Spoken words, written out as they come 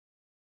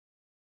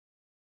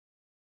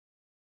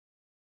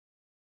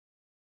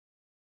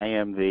I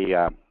am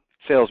the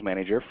sales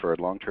manager for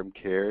long-term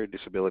care,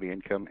 disability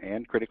income,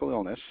 and critical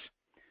illness.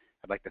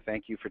 I'd like to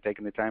thank you for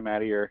taking the time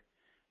out of your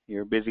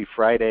busy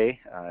Friday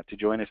to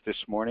join us this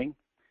morning.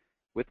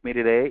 With me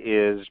today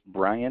is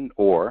Brian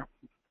Orr.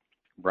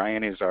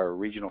 Brian is our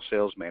regional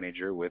sales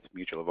manager with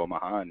Mutual of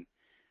Omaha, and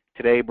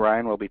today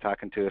Brian will be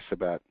talking to us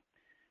about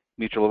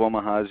Mutual of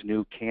Omaha's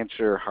new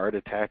cancer, heart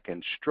attack,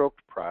 and stroke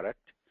product,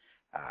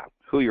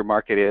 who your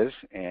market is,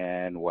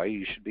 and why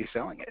you should be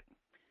selling it.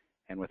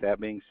 And with that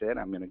being said,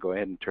 I'm going to go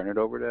ahead and turn it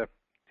over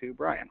to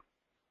Brian.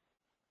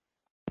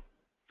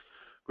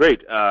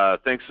 Great.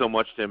 Thanks so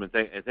much, Tim, and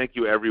thank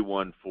you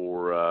everyone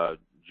for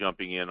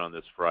jumping in on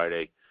this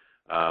Friday.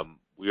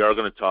 We are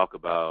going to talk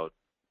about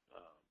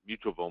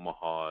Mutual of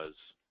Omaha's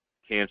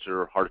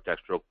cancer, heart attack,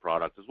 stroke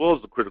product, as well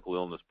as the critical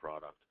illness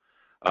product.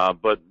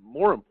 But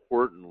more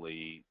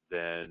importantly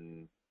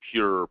than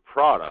pure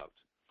product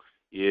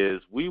is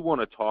we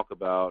want to talk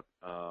about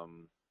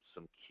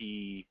some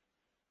key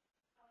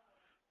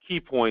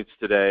points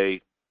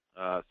today,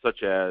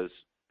 such as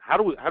how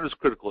does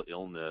critical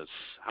illness,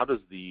 how does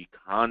the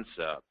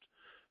concept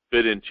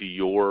fit into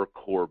your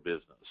core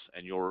business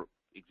and your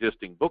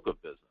existing book of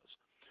business?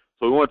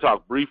 So we want to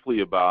talk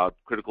briefly about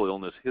critical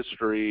illness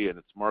history and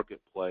its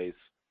marketplace,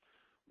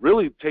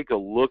 really take a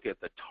look at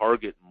the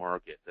target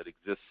market that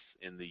exists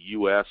in the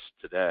U.S.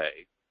 today,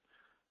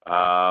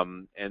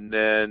 and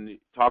then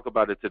talk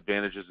about its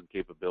advantages and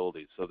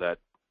capabilities so that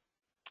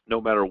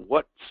no matter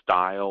what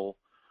style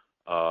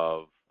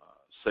of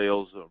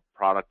sales of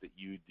product that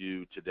you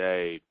do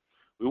today,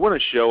 we want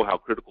to show how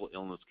critical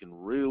illness can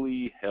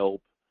really help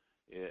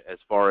as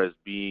far as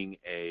being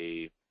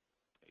a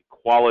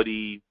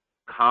quality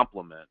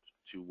complement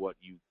to what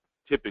you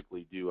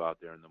typically do out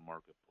there in the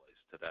marketplace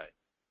today.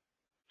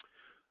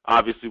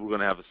 Obviously, we're going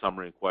to have a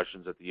summary and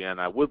questions at the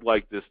end. I would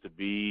like this to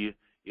be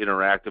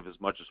interactive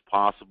as much as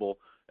possible.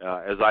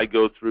 As I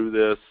go through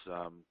this,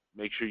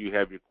 make sure you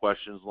have your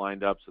questions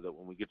lined up so that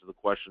when we get to the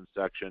question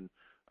section,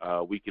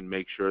 we can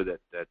make sure that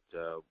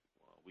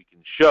we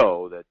can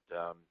show that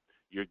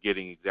you're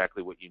getting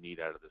exactly what you need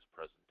out of this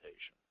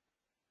presentation.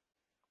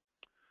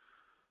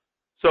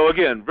 So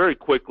again, very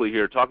quickly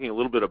here, talking a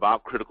little bit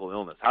about critical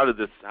illness. How did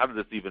this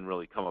even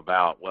really come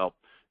about? Well,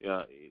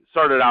 it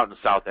started out in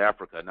South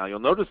Africa. Now you'll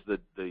notice the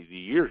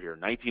year here,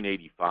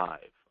 1985.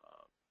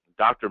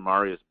 Dr.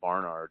 Marius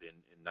Barnard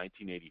in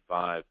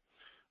 1985.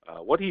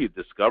 What he had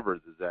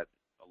discovered is that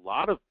a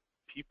lot of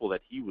people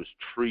that he was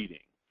treating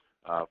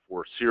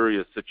for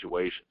serious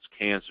situations,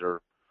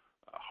 cancer,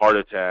 heart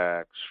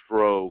attack,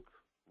 stroke,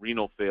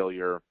 renal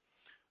failure,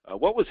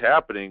 what was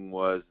happening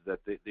was that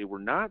they were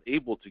not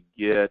able to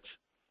get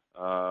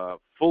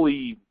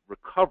fully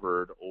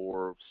recovered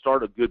or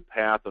start a good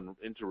path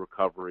into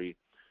recovery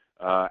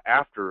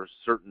after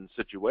certain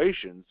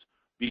situations,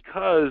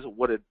 because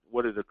what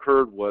had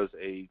occurred was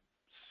a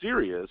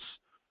serious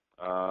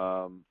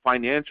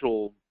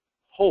financial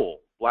hole,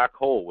 black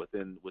hole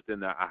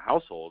within a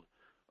household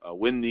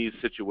when these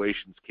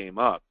situations came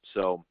up.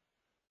 So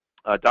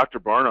Dr.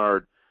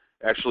 Barnard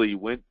actually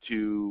went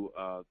to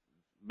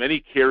many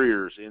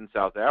carriers in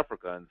South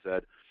Africa and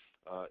said,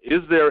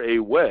 is there a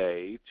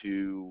way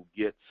to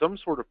get some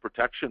sort of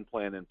protection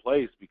plan in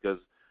place? Because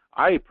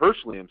I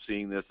personally am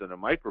seeing this in a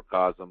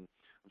microcosm.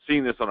 I'm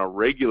seeing this on a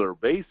regular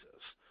basis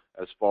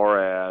as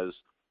far as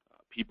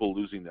people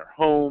losing their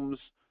homes,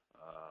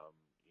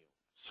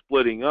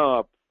 splitting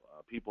up,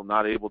 people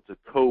not able to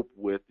cope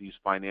with these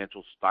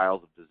financial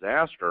styles of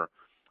disaster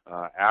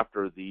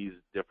after these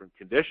different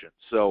conditions.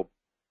 So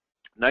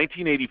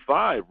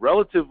 1985,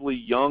 relatively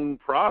young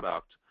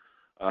product.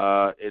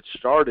 It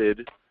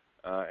started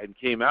and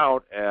came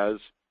out as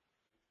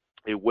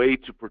a way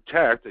to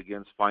protect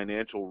against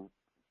financial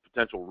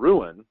potential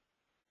ruin,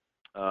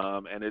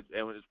 and it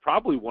was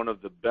probably one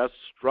of the best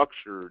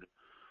structured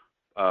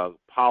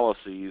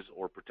policies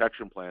or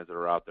protection plans that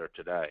are out there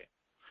today.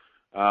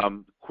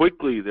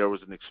 Quickly, there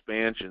was an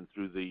expansion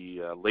through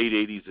the late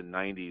 80s and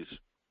 90s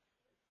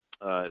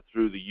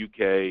through the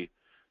UK,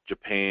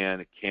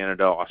 Japan,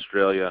 Canada,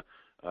 Australia,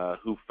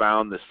 who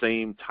found the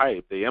same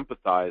type. They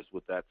empathized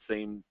with that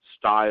same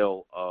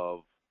style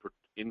of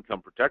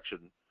income protection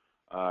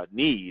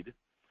need.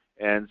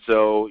 And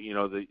so, you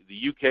know, the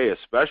UK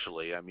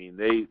especially, I mean,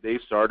 they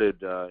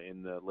started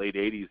in the late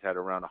 80s, had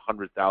around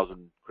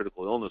 100,000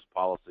 critical illness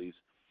policies,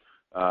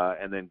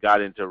 and then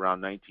got into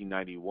around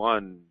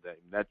 1991,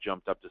 that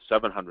jumped up to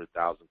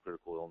 700,000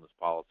 critical illness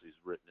policies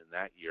written in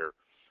that year.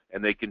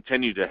 And they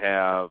continue to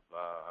have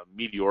a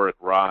meteoric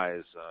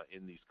rise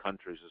in these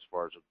countries as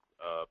far as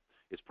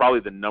it's probably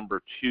the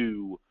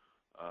 #2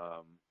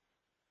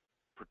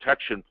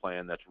 protection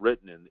plan that's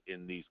written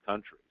in these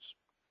countries.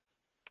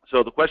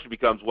 So the question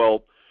becomes,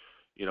 well,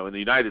 you know, in the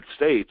United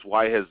States,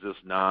 why has this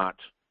not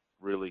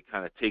really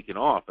kind of taken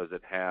off as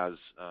it has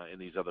in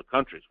these other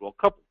countries? Well,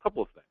 a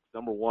couple of things.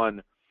 Number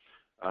one,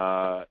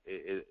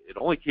 it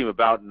only came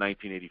about in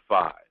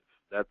 1985.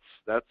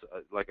 That's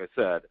like I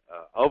said,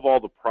 of all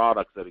the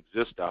products that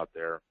exist out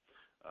there,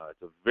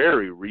 it's a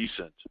very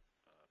recent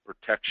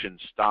protection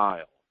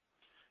style.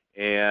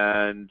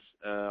 And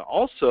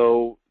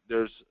also,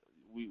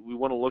 we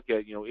want to look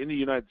at, in the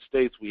United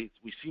States, we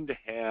seem to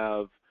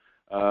have,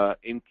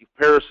 in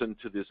comparison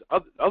to this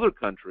other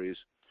countries,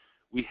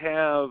 we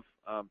have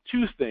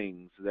two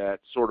things that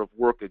sort of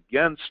work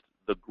against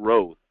the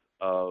growth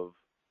of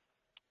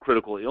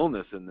critical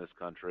illness in this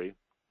country.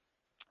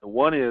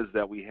 One is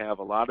that we have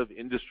a lot of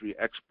industry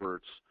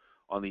experts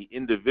on the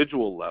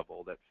individual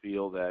level that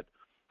feel that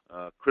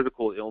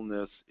critical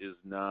illness is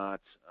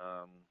not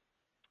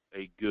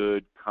a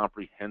good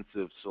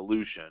comprehensive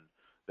solution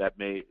that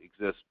may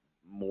exist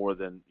more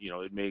than,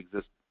 it may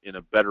exist in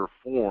a better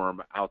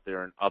form out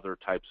there in other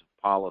types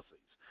of policies.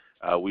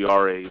 We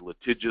are a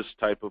litigious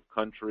type of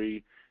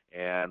country,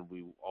 and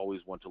we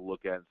always want to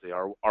look at and say,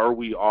 are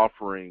we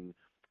offering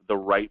the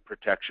right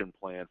protection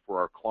plan for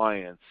our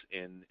clients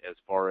in as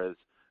far as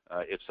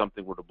if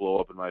something were to blow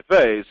up in my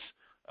face,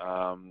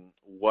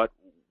 what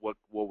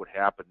would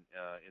happen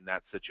in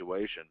that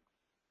situation?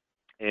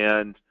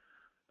 And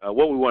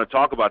what we want to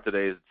talk about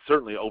today is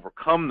certainly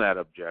overcome that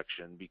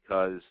objection,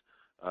 because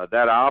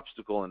that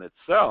obstacle in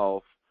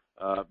itself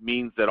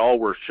means that all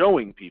we're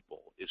showing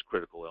people is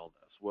critical illness.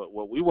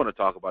 What we want to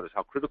talk about is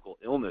how critical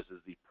illness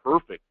is the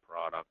perfect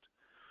product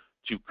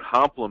to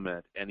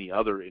complement any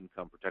other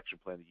income protection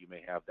plan that you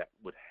may have that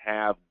would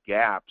have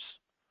gaps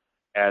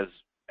as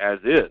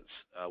is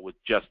with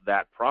just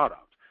that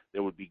product.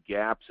 There would be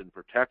gaps in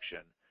protection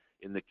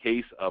in the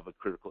case of a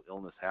critical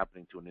illness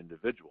happening to an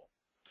individual.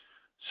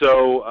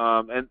 So,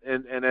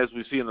 and as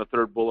we see in the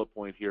third bullet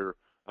point here,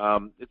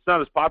 it's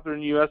not as popular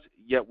in the U.S.,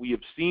 yet we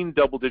have seen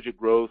double-digit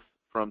growth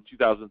from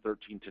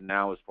 2013 to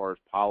now as far as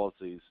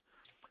policies,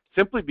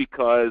 simply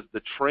because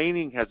the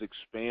training has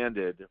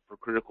expanded for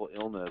critical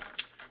illness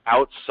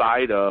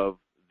outside of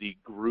the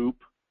group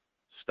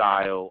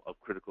style of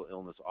critical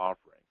illness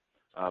offering.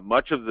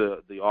 Much of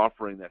the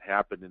offering that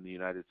happened in the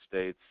United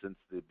States since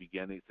the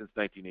beginning, since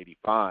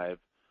 1985,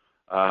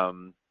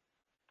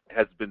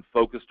 has been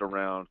focused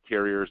around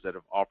carriers that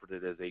have offered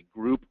it as a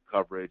group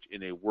coverage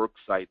in a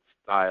worksite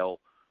style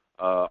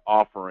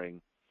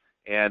offering.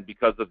 And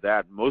because of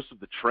that, most of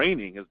the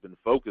training has been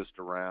focused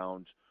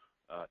around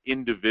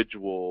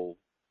individual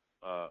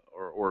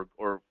or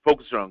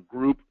focused around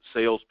group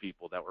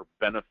salespeople that were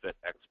benefit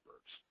experts.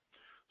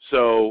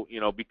 So,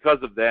 because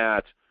of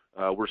that,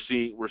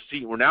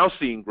 we're now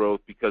seeing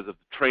growth because of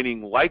the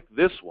training like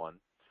this one,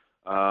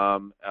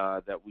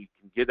 that we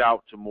can get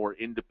out to more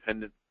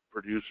independent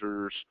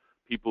producers,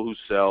 people who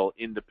sell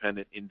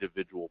independent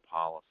individual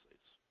policies.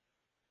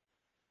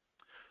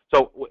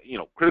 So,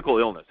 critical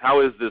illness,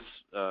 how is this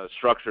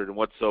structured, and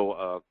what's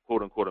so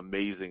quote-unquote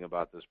amazing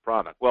about this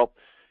product? Well,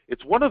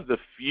 it's one of the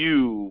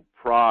few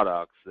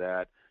products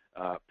that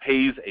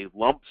pays a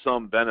lump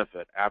sum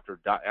benefit after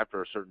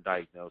a certain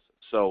diagnosis.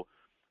 So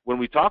when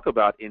we talk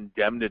about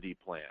indemnity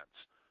plans,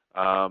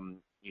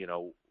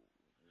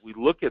 we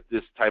look at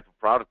this type of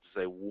product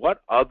to say,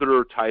 what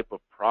other type of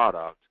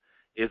product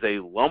is a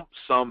lump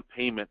sum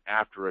payment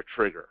after a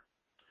trigger?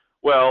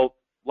 Well,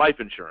 life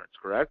insurance,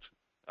 correct?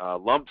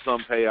 Lump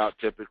sum payout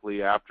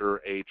typically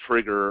after a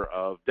trigger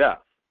of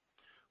death.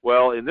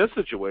 Well, in this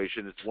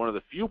situation, it's one of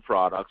the few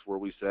products where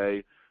we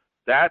say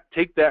that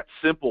take that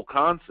simple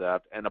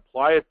concept and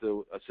apply it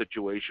to a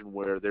situation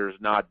where there's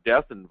not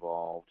death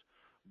involved,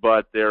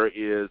 but there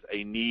is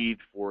a need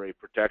for a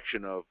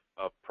protection of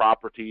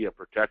property, a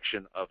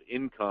protection of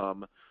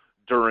income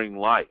during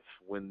life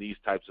when these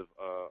types of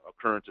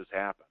occurrences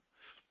happen.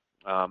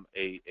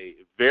 A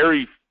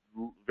very,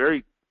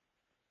 very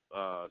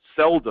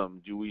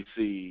seldom do we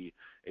see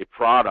a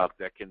product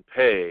that can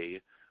pay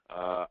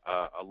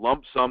a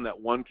lump sum that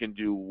one can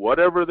do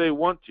whatever they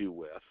want to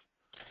with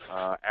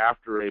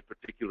after a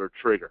particular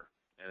trigger.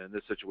 And in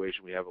this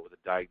situation, we have it with a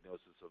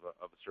diagnosis of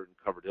a certain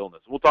covered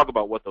illness. We'll talk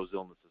about what those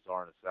illnesses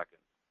are in a second.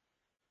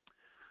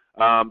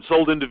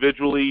 Sold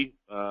individually.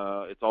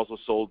 It's also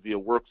sold via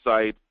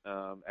worksite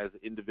as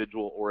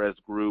individual or as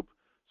group.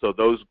 So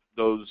those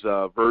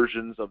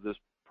versions of this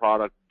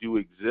product do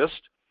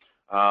exist.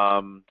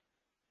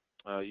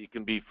 You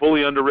can be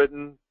fully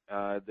underwritten.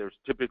 There's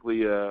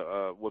typically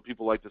what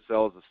people like to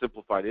sell as a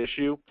simplified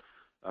issue.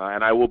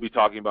 And I will be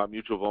talking about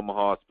Mutual of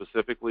Omaha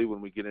specifically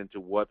when we get into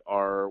where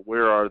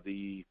are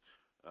the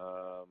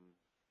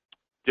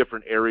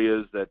different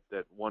areas that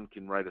one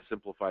can write a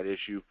simplified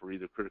issue for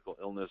either critical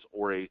illness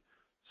or a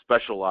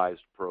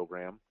specialized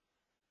program.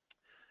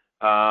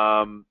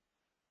 And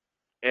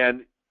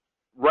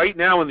right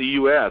now in the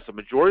U.S., a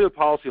majority of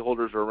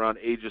policyholders are around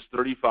ages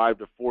 35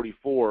 to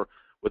 44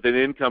 with an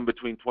income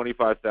between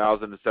 $25,000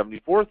 to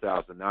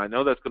 $74,000. Now, I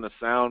know that's going to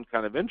sound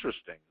kind of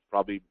interesting.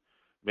 Probably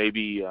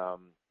maybe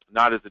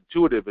not as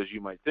intuitive as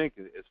you might think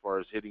as far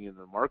as hitting into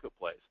the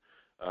marketplace.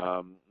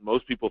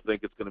 Most people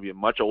think it's going to be a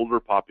much older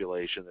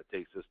population that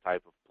takes this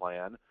type of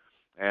plan,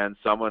 and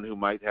someone who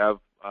might have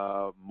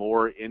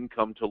more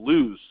income to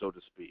lose, so to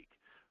speak.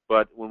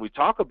 But when we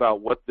talk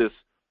about what this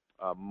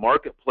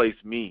marketplace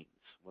means,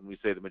 when we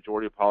say the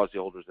majority of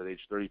policyholders at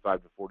age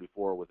 35 to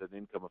 44 with an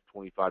income of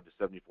 $25,000 to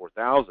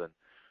 $74,000,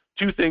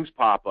 two things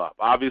pop up.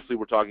 Obviously,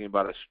 we're talking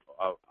about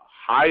a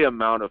high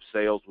amount of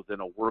sales within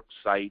a work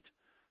site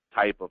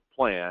type of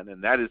plan,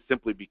 and that is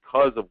simply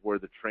because of where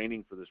the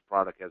training for this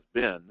product has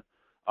been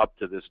up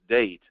to this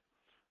date.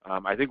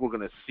 I think we're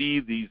going to see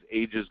these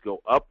ages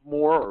go up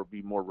more or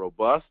be more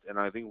robust, and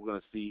I think we're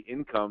going to see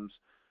incomes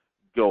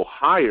go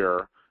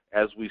higher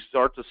as we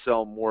start to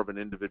sell more of an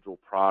individual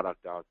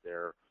product out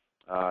there,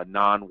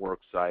 non-work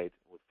site,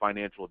 with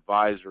financial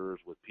advisors,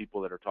 with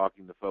people that are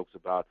talking to folks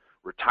about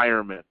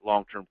retirement,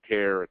 long-term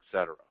care,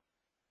 etc.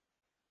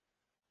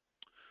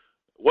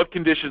 What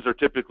conditions are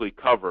typically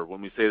covered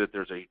when we say that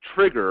there's a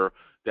trigger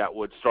that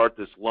would start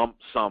this lump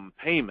sum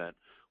payment?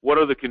 What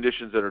are the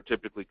conditions that are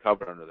typically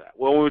covered under that?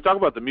 Well, when we talk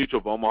about the Mutual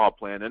of Omaha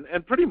plan,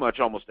 and pretty much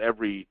almost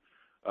every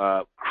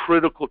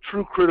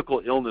true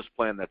critical illness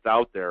plan that's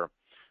out there,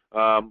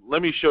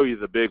 let me show you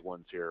the big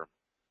ones here.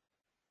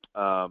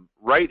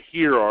 Right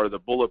here are the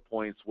bullet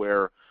points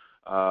where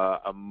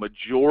a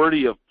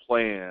majority of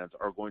plans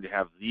are going to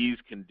have these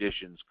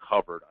conditions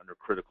covered under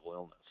critical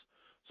illness.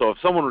 So if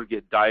someone were to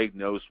get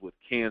diagnosed with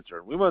cancer,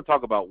 and we want to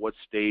talk about what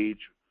stage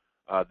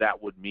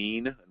that would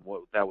mean and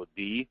what that would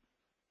be.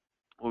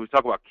 When we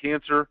talk about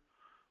cancer,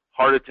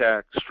 heart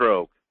attack,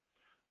 stroke,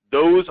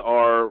 those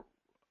are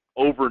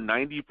over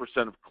 90%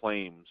 of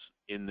claims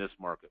in this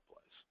marketplace.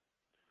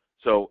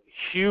 So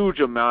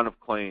huge amount of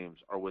claims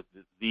are with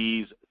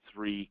these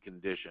three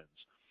conditions.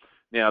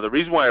 Now, the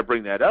reason why I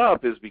bring that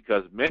up is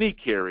because many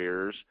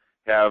carriers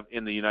have,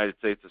 in the United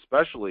States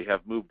especially,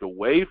 have moved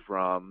away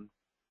from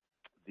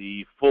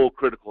the full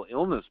critical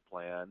illness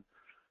plan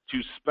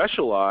to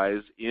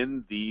specialize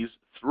in these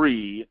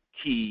three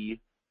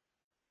key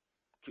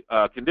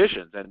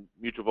conditions, and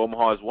Mutual of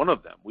Omaha is one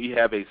of them. We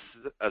have a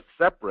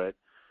separate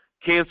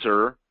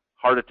cancer,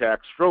 heart attack,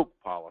 stroke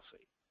policy.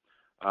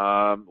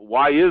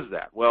 Why is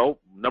that? Well,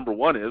 number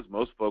one is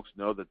most folks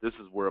know that this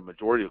is where a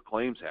majority of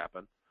claims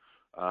happen,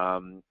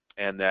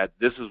 and that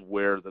this is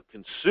where the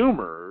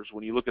consumers,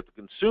 when you look at the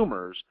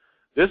consumers,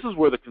 this is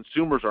where the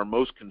consumers are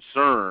most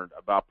concerned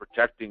about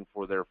protecting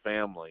for their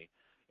family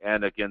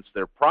and against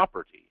their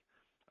property.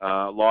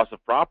 Loss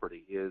of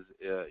property is,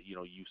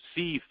 you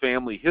see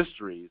family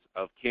histories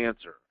of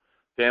cancer,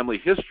 family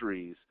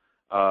histories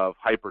of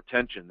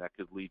hypertension that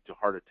could lead to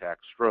heart attack,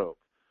 stroke.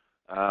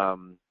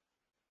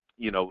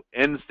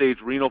 End-stage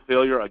renal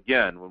failure,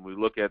 again, when we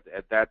look at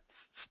that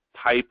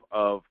type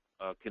of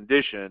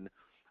condition,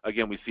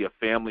 again, we see a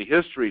family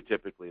history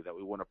typically that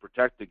we want to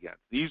protect against.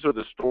 These are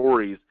the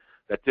stories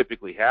that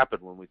typically happen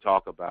when we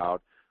talk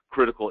about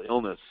critical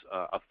illness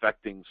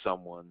affecting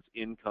someone's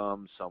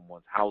income,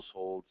 someone's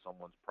household,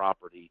 someone's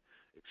property,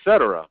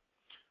 etc.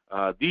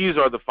 These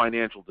are the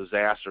financial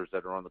disasters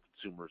that are on the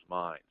consumer's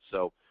mind.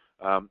 So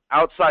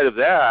outside of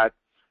that,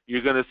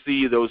 you're going to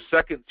see those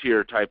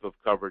second-tier type of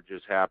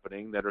coverages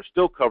happening that are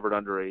still covered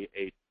under a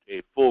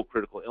full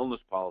critical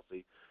illness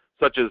policy,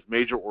 such as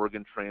major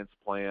organ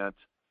transplant,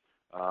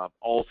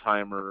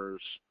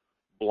 Alzheimer's,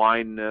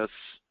 blindness,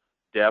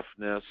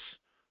 deafness,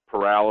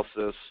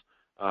 paralysis.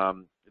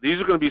 These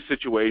are going to be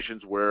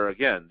situations where,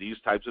 again, these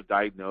types of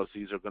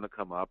diagnoses are going to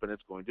come up and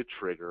it's going to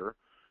trigger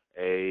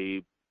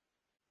a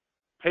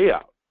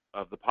payout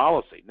of the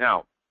policy.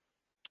 Now,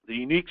 the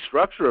unique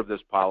structure of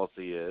this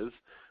policy is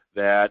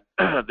that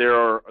there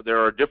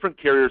are different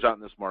carriers out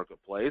in this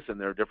marketplace, and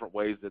there are different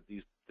ways that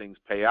these things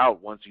pay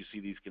out once you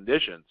see these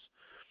conditions.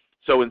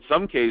 So in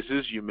some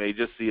cases, you may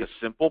just see a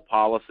simple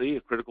policy,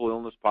 a critical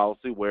illness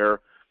policy, where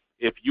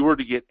if you were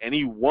to get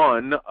any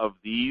one of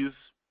these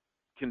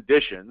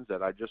conditions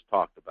that I just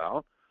talked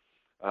about,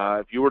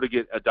 if you were to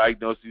get a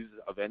diagnosis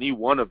of any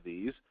one of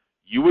these,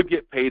 you would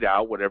get paid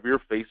out whatever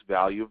your face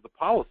value of the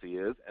policy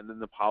is, and then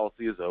the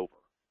policy is over.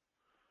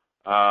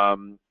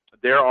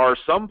 There are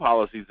some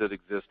policies that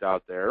exist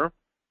out there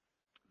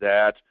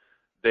that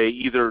they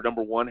either,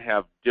 number one,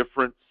 have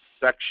different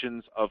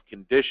sections of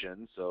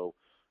conditions, so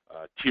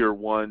Tier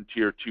 1,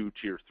 Tier 2,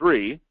 Tier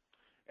 3,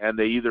 and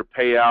they either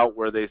pay out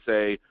where they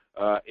say,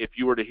 if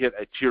you were to hit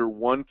a Tier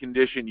 1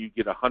 condition, you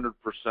get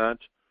 100%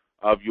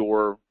 of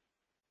your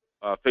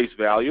face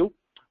value,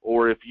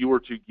 or if you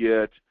were to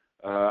get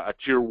a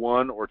Tier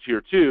 1 or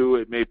Tier 2,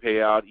 it may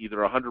pay out either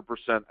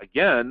 100%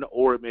 again,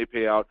 or it may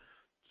pay out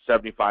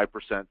 75%,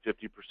 50%,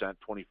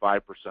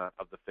 25%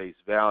 of the face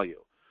value.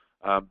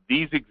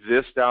 These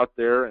exist out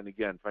there, and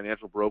again,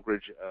 financial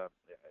brokerage,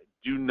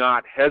 do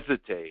not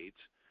hesitate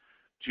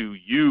to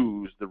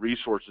use the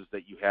resources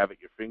that you have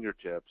at your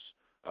fingertips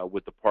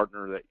with the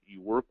partner that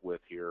you work with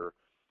here,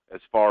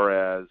 as far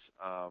as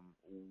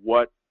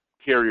what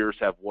carriers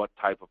have what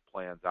type of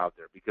plans out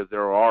there, because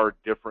there are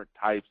different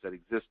types that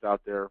exist out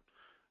there,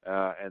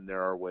 and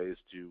there are ways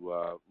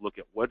to look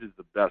at what is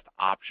the best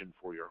option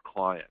for your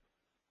client.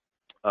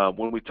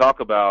 When we talk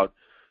about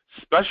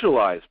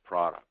specialized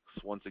products,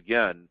 once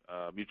again,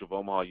 Mutual of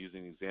Omaha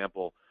using an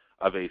example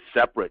of a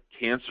separate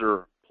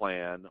cancer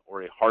plan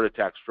or a heart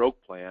attack stroke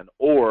plan,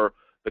 or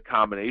the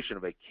combination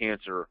of a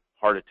cancer,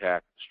 heart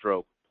attack,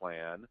 stroke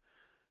plan.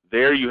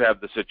 There you have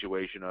the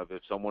situation of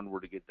if someone were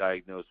to get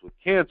diagnosed with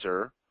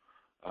cancer,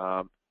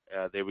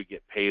 they would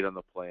get paid on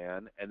the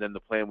plan, and then the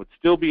plan would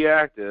still be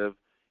active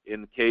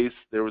in case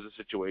there was a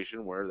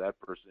situation where that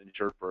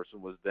insured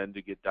person was then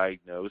to get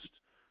diagnosed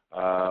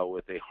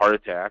with a heart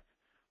attack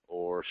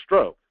or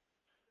stroke.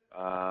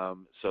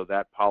 So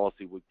that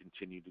policy would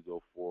continue to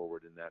go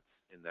forward in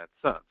that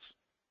sense.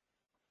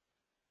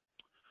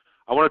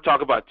 I want to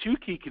talk about two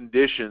key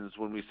conditions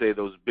when we say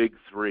those big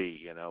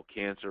three,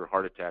 cancer,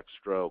 heart attack,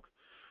 stroke.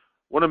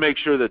 I want to make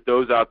sure that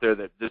those out there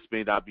that this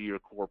may not be your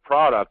core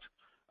product,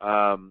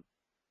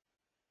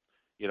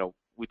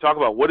 we talk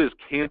about what is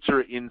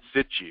cancer in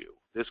situ.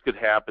 This could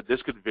happen.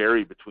 This could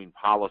vary between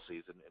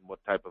policies and what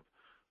type of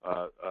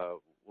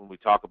when we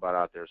talk about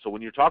out there. So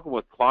when you're talking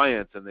with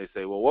clients and they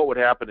say, well, what would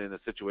happen in a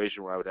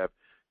situation where I would have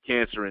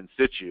cancer in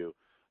situ?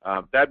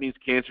 That means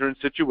cancer in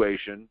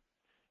situation,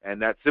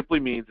 and that simply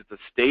means it's a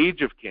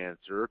stage of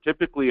cancer,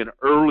 typically an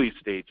early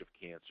stage of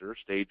cancer,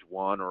 stage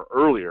 1 or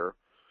earlier,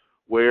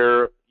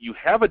 where you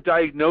have a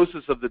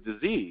diagnosis of the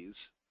disease,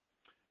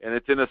 and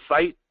it's in a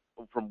site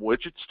from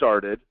which it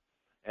started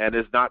and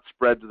is not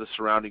spread to the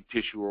surrounding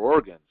tissue or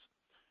organs.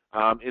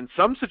 In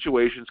some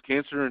situations,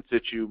 cancer in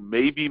situ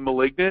may be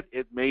malignant,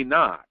 it may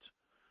not.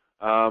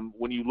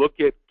 When you look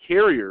at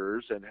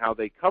carriers and how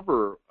they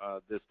cover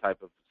this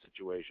type of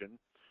situation,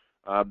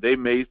 they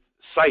may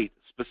cite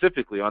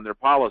specifically on their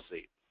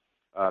policy.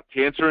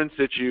 Cancer in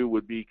situ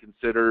would be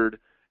considered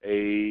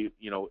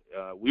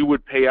we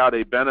would pay out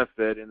a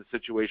benefit in a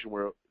situation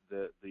where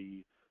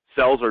the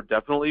cells are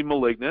definitely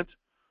malignant,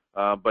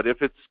 but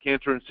if it's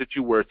cancer in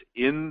situ where it's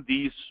in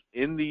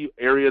the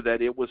area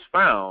that it was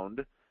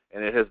found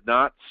and it has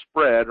not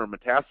spread or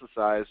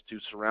metastasized to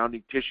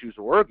surrounding tissues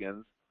or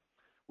organs,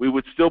 we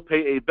would still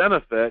pay a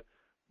benefit,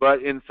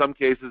 but in some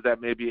cases that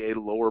may be a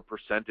lower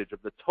percentage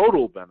of the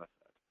total benefit.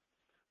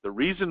 The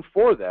reason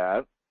for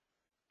that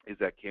is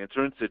that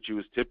cancer in situ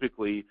is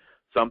typically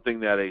something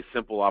that a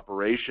simple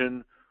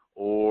operation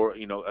or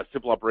a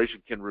simple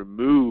operation can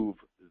remove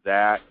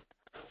that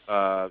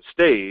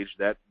stage,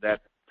 that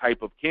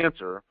type of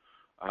cancer,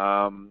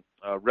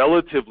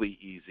 relatively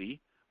easy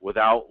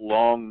without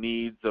long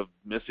needs of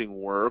missing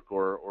work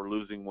or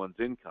losing one's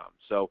income.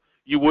 So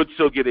you would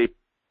still get a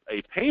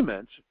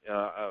payment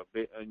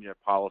in your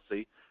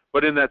policy,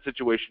 but in that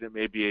situation it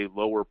may be a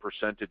lower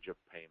percentage of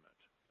payment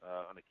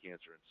on a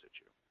cancer in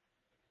situ.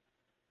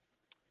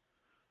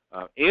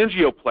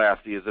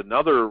 Angioplasty is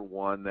another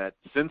one that,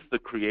 since the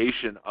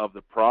creation of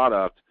the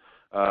product,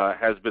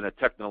 has been a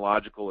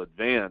technological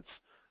advance.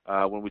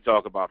 When we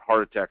talk about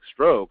heart attack,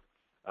 stroke,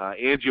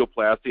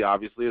 angioplasty,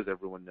 obviously, as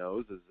everyone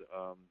knows, is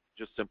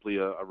just simply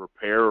a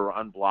repair or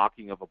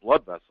unblocking of a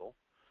blood vessel,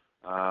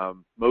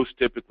 most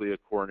typically a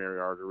coronary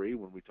artery.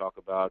 When we talk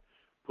about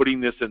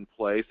putting this in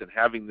place and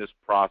having this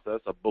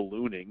process of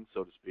ballooning,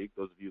 so to speak,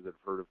 those of you that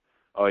have heard of,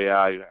 oh yeah,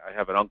 I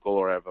have an uncle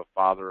or I have a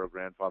father or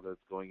grandfather that's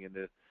going in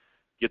to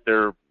get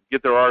their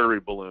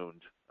artery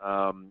ballooned.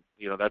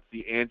 That's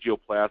the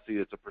angioplasty.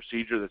 It's a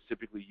procedure that's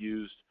typically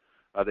used.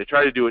 They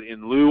try to do it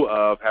in lieu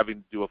of having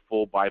to do a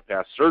full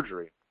bypass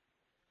surgery.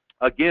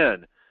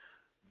 Again,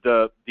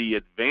 the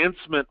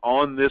advancement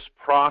on this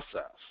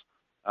process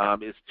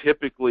is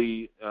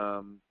typically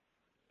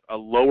a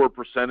lower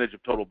percentage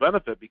of total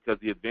benefit, because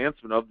the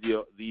advancement of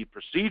the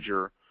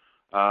procedure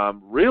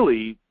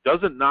really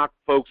doesn't knock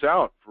folks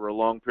out for a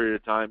long period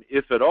of time,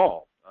 if at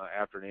all,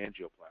 after an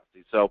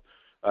angioplasty. So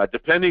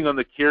depending on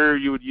the carrier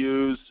you would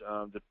use,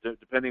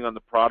 depending on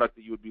the product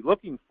that you would be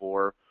looking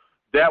for,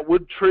 that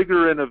would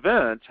trigger an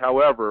event.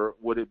 However,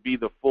 would it be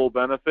the full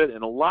benefit?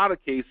 In a lot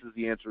of cases,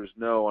 the answer is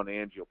no on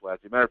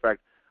angioplasty. Matter of fact,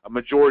 a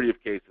majority of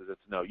cases,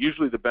 it's no.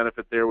 Usually the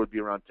benefit there would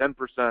be around 10%,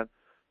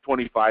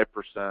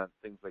 25%,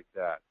 things like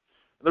that.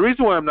 And the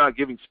reason why I'm not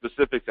giving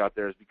specifics out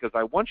there is because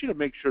I want you to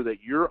make sure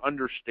that you're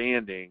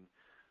understanding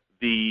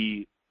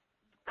the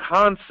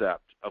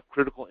concept of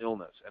critical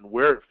illness and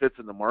where it fits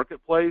in the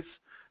marketplace,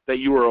 that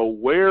you are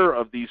aware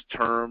of these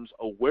terms,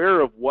 aware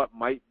of what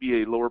might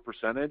be a lower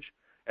percentage,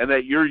 and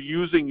that you're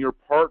using your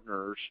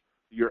partners,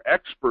 your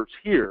experts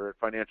here at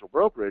Financial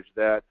Brokerage,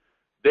 that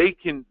they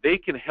can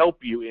help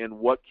you in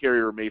what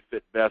carrier may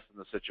fit best in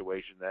the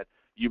situation that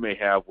you may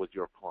have with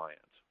your client.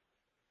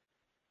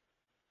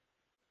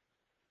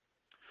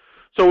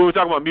 So when we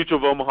talk about Mutual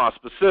of Omaha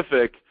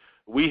specific,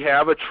 we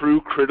have a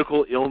true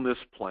critical illness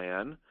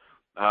plan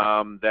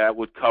that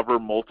would cover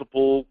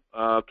multiple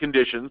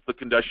conditions, the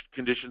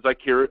conditions I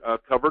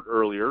covered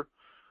earlier.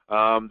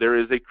 There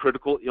is a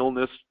critical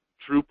illness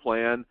true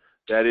plan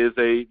that is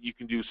you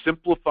can do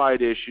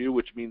simplified issue,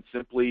 which means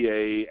simply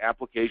a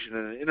application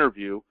and an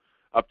interview,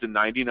 up to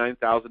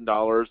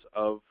 $99,000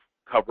 of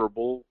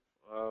coverable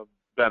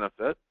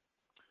benefit.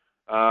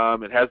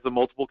 It has the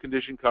multiple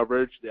condition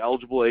coverage. The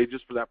eligible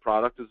ages for that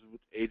product is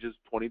ages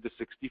 20 to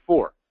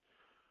 64.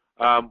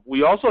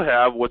 We also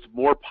have, what's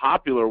more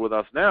popular with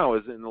us now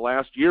is, in the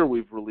last year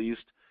we've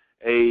released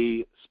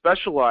a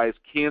specialized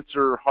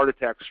cancer, heart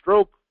attack,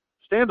 stroke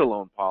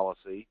standalone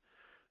policy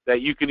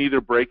that you can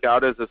either break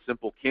out as a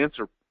simple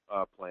cancer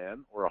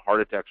plan or a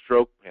heart attack,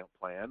 stroke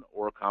plan,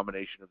 or a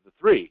combination of the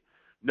three,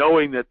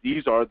 knowing that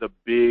these are the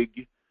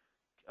big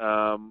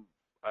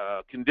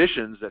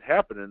conditions that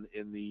happen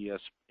in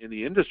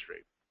the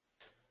industry.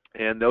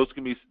 and those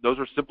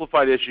are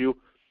simplified issue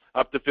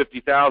up to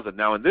 $50,000.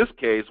 Now, in this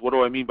case, what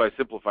do I mean by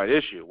simplified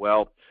issue?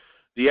 Well,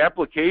 the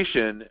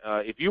application,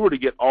 if you were to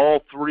get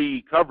all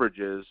three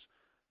coverages,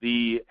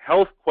 the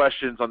health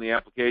questions on the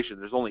application,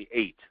 there's only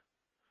 8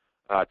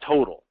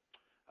 total.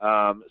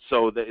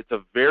 So that it's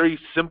a very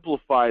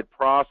simplified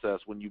process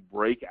when you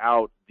break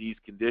out these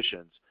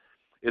conditions.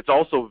 It's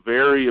also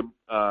very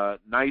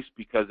nice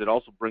because it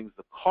also brings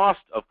the cost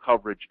of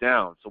coverage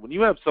down. So when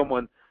you have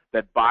someone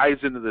that buys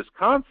into this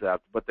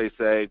concept, but they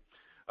say,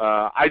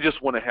 I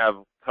just want to have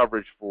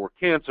coverage for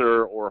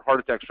cancer or heart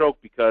attack, stroke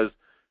because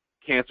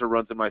cancer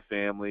runs in my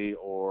family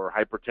or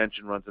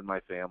hypertension runs in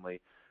my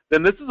family,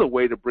 then this is a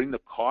way to bring the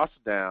cost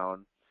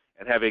down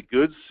and have a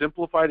good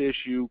simplified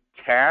issue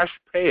cash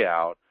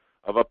payout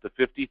of up to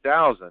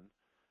 $50,000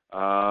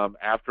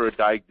 after a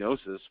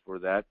diagnosis for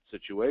that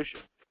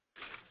situation.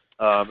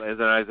 As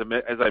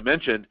I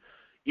mentioned,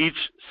 each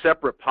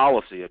separate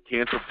policy, a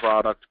cancer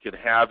product can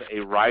have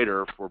a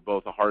rider for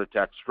both a heart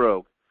attack,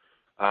 stroke,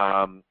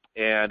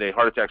 and a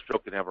heart attack,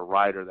 stroke can have a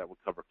rider that would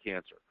cover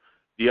cancer.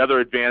 The other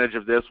advantage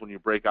of this when you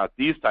break out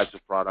these types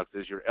of products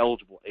is your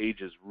eligible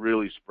ages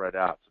really spread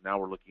out. So now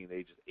we're looking at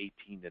ages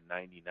 18 to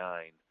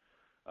 99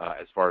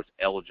 as far as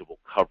eligible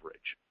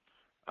coverage.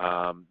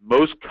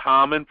 Most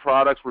common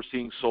products we're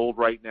seeing sold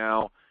right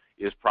now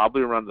is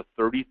probably around the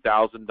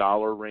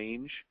 $30,000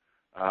 range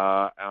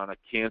on a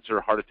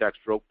cancer, heart attack,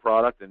 stroke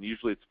product, and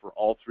usually it's for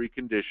all three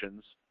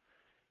conditions,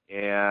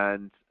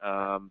 and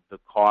the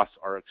costs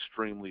are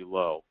extremely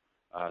low.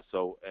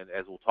 And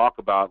as we'll talk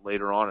about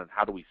later on, and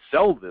how do we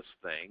sell this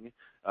thing,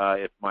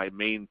 if my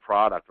main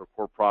product or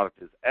core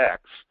product is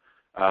X,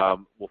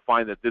 we'll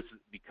find that this is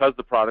because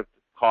the product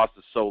cost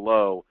is so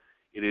low,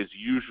 it is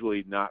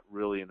usually not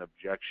really an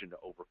objection to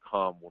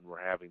overcome when we're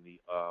having the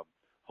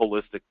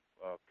holistic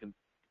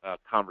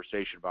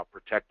conversation about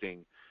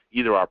protecting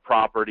either our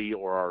property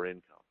or our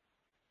income.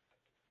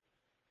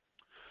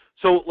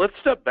 So let's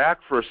step back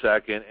for a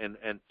second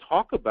and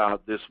talk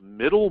about this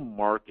middle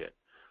market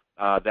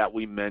that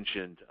we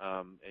mentioned.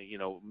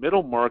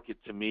 Middle market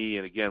to me,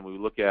 and again, we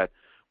look at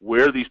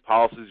where these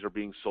policies are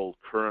being sold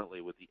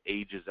currently with the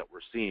ages that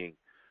we're seeing,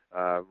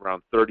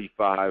 around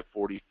 35,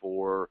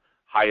 44,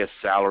 highest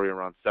salary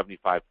around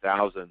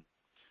 75,000.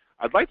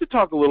 I'd like to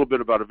talk a little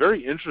bit about a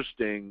very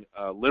interesting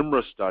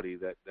LIMRA study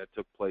that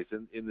took place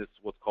in this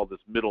what's called this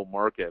middle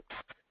market,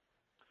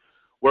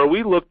 where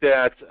we looked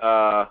at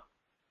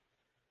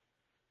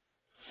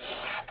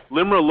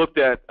LIMRA looked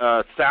at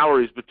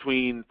salaries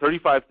between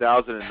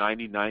 35,000 and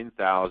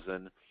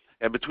 99,000,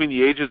 and between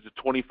the ages of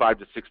 25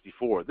 to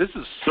 64. This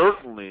is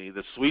certainly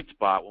the sweet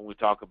spot when we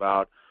talk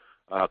about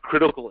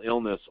critical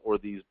illness or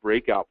these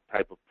breakout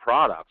type of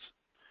products.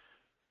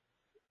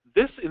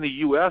 This in the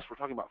U.S., we're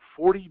talking about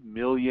 40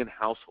 million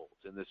households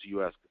in this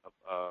U.S.,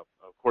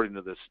 according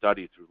to this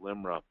study through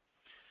LIMRA.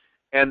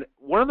 And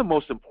one of the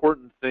most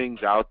important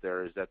things out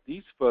there is that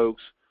these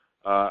folks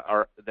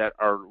are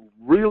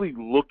really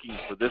looking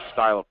for this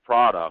style of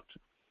product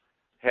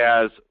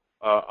has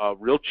a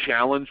real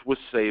challenge with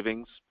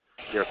savings.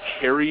 They're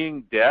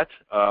carrying debt.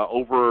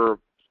 Over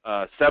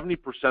 70%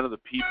 of the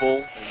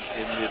people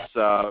in this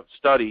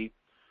study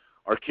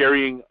are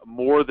carrying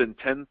more than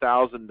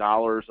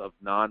 $10,000 of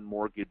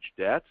non-mortgage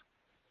debt.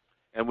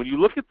 And when you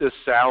look at this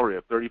salary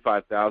of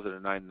 $35,000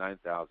 and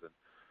 $99,000,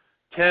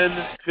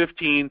 $10,000,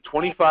 $15,000,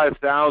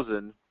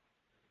 $25,000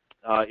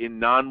 in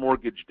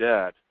non-mortgage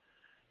debt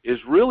is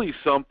really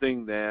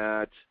something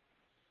that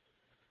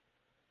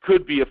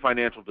could be a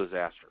financial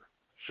disaster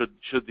should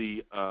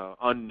the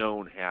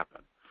unknown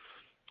happen.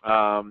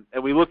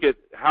 And we look at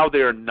how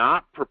they are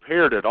not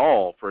prepared at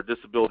all for a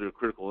disability or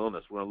critical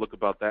illness. We're going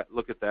to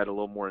look at that a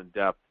little more in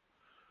depth.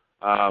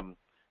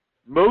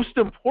 Most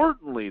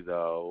importantly,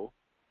 though,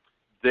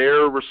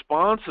 their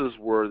responses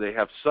were they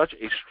have such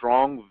a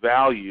strong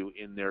value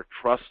in their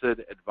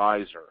trusted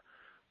advisor.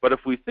 But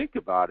if we think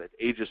about it,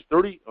 ages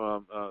 30,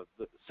 the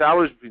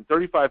salaries between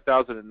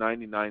 35,000 and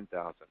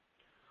 99,000.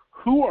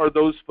 Who are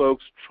those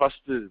folks'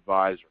 trusted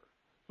advisor?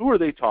 Who are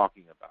they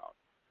talking about?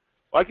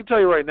 Well, I can tell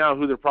you right now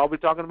who they're probably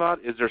talking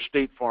about is their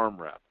State Farm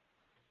rep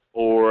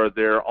or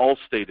their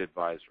Allstate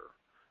advisor,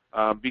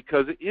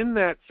 because in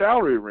that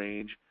salary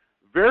range,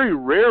 very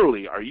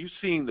rarely are you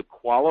seeing the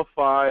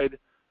qualified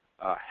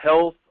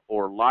health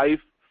or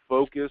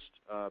life-focused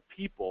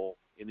people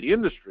in the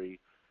industry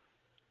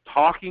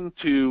talking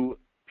to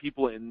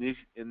people in this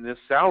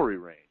salary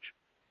range.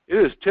 It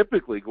is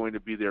typically going to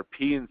be their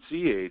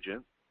P&C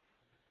agent,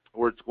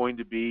 or it's going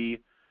to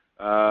be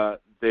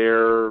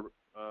their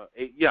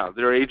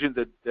agent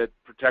that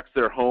protects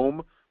their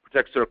home,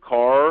 protects their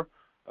car,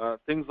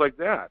 things like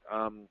that.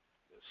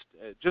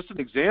 Just an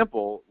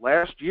example,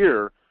 last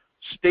year,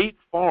 State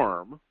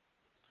Farm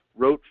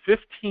wrote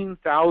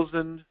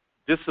 15,000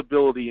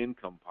 disability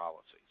income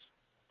policies.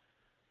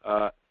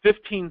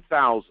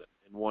 15,000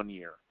 in 1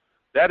 year.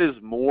 That is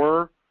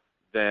more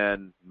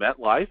than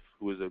MetLife,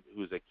 who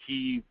is a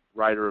key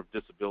writer of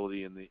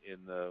disability in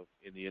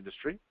the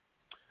industry.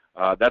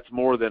 That's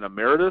more than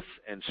Emeritus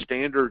and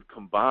Standard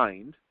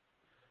combined.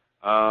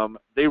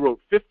 They wrote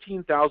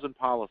 15,000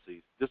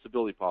 policies,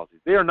 disability policies.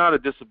 They are not a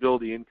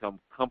disability income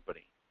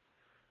company.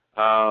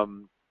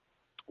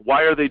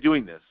 Why are they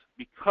doing this?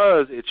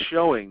 Because it's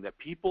showing that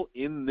people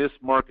in this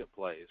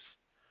marketplace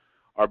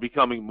are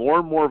becoming more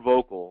and more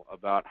vocal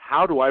about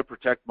how do I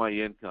protect my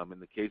income in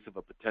the case of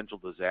a potential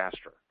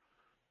disaster.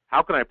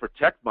 How can I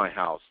protect my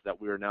house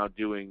that we are now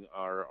doing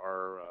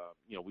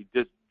we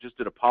just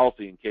did a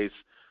policy in case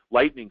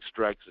lightning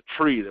strikes a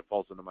tree that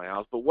falls into my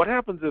house. But what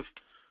happens if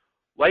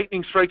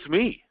lightning strikes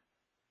me?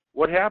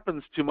 What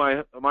happens to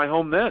my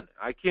home then?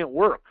 I can't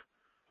work.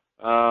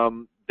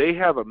 They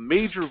have a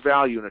major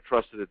value in a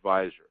trusted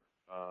advisor.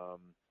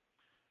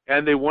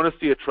 And they want to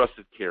see a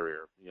trusted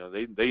carrier.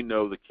 They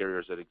know the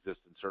carriers that exist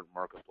in certain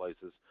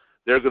marketplaces.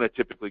 They're going to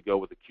typically go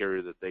with the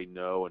carrier that they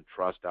know and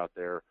trust out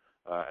there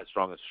as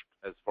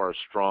far as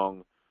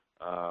strong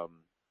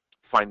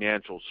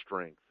financial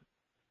strength.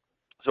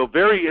 So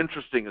very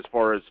interesting as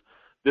far as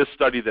this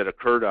study that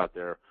occurred out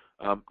there.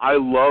 I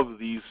love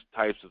these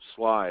types of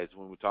slides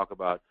when we talk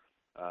about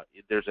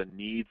there's a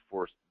need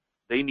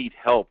they need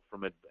help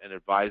from an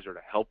advisor to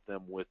help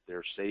them with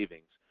their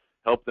savings,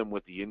 help them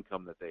with the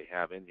income that they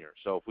have in here.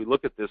 So if we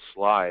look at this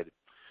slide,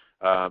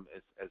 as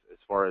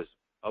far as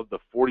of the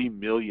 40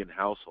 million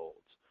households,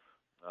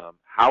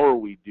 how are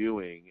we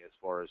doing as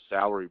far as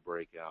salary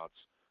breakouts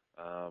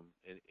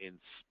in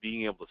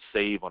being able to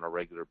save on a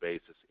regular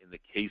basis in the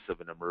case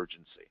of an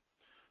emergency?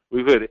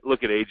 We could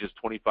look at ages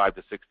 25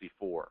 to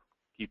 64.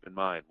 Keep in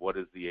mind, what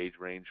is the age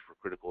range for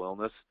critical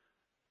illness?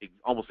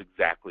 Almost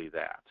exactly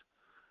that.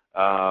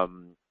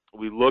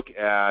 We look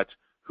at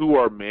who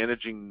are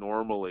managing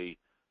normally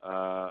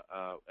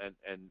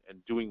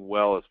and doing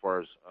well as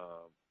far as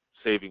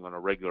saving on a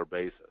regular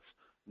basis.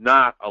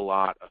 Not a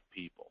lot of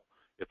people.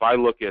 If I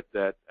look at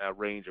that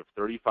range of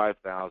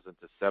 35,000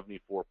 to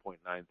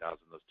 74,900,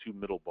 those two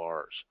middle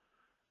bars,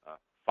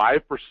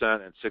 5%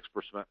 and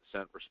 6%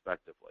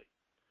 respectively.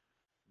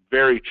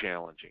 Very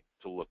challenging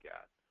to look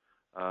at.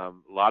 A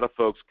lot of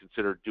folks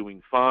consider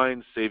doing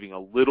fine, saving a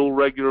little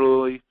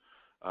regularly,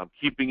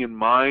 keeping in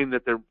mind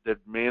that they're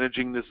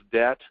managing this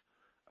debt.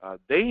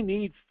 They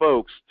need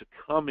folks to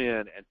come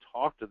in and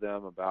talk to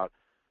them about,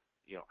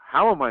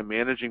 how am I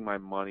managing my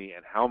money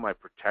and how am I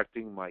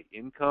protecting my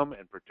income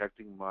and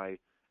protecting my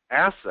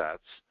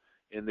assets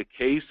in the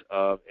case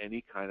of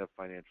any kind of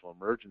financial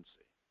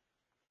emergency.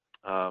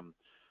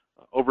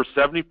 Over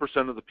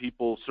 70% of the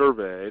people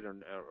surveyed,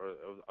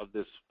 of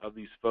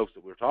these folks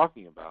that we're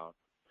talking about,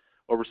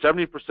 over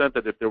 70%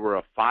 that if there were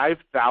a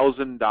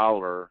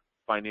 $5,000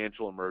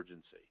 financial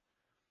emergency,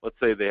 let's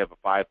say they have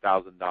a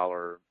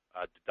 $5,000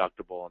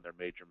 deductible on their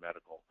major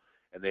medical,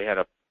 and they had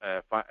a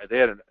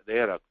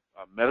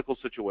medical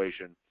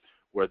situation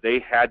where they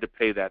had to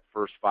pay that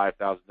first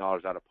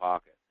 $5,000 out of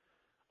pocket.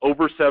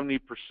 Over 70%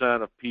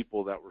 of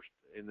people that were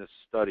in this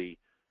study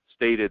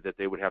stated that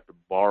they would have to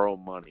borrow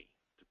money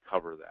to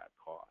cover that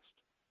cost.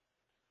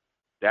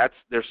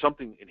 There's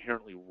something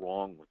inherently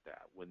wrong with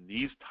that. When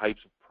these types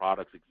of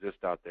products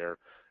exist out there,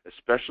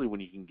 especially when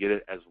you can get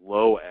it as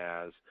low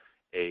as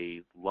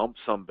a lump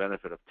sum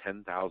benefit of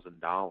 $10,000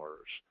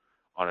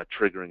 on a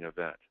triggering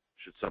event,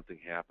 should something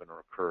happen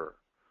or occur.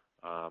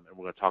 And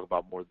we're going to talk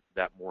about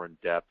that more in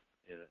depth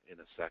in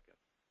a second.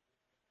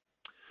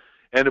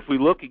 And if we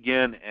look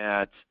again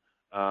at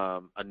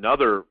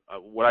another,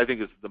 what I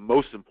think is the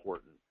most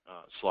important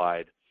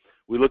slide,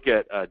 we look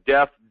at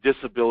death,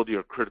 disability,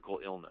 or critical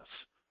illness,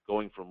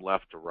 going from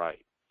left to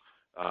right.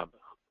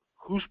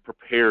 Who's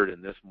prepared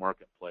in this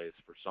marketplace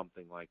for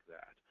something like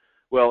that?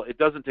 Well, it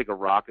doesn't take a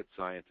rocket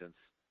scientist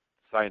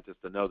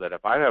to know that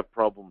if I have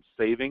problems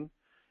saving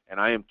and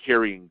I am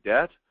carrying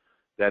debt,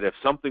 that if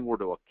something were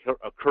to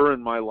occur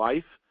in my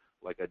life,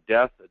 like a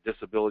death, a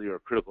disability, or a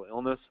critical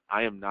illness,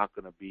 I am not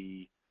going to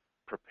be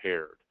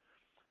prepared.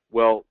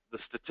 Well, the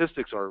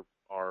statistics are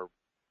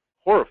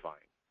horrifying.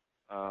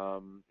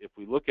 If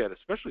we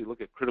especially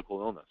look at critical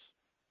illness,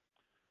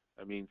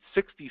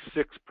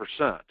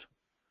 66%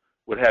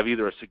 would have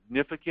either a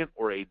significant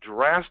or a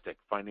drastic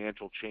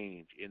financial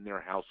change in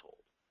their household.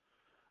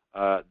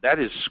 That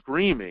is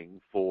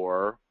screaming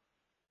for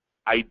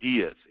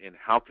ideas in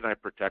how can I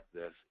protect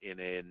this in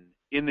an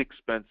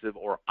inexpensive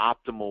or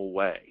optimal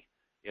way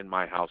in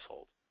my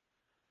household.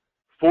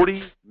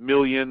 40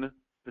 million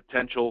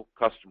potential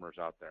customers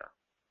out there.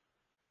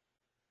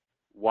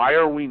 Why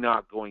are we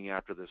not going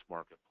after this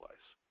marketplace?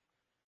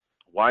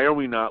 Why are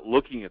we not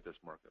looking at this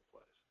marketplace?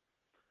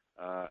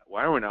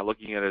 Why are we not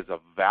looking at it as a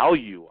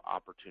value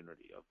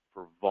opportunity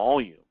for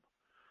volume?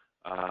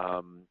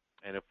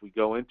 And if we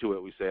go into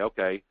it, we say,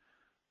 okay,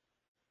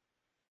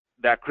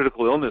 that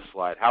critical illness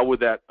slide, how would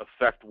that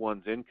affect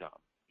one's income?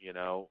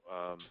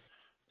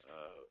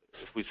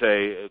 If we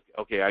say,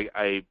 okay,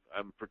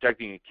 I'm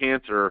protecting a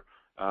cancer,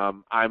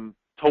 I'm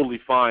totally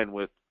fine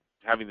with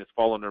having this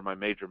fall under my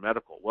major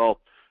medical. Well,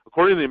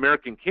 according to the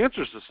American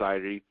Cancer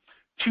Society,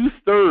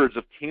 2/3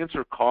 of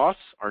cancer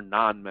costs are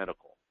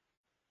non-medical.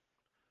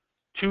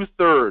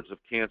 2/3 of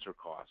cancer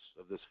costs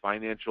of this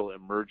financial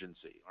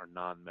emergency are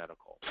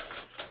non-medical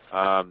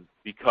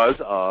because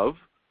of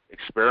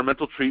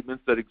experimental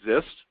treatments that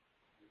exist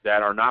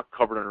that are not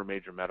covered under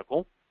major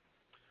medical,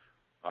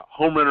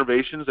 home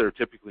renovations that are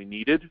typically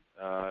needed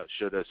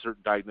should a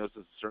certain diagnosis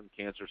of certain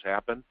cancers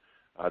happen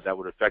that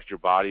would affect your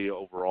body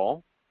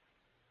overall,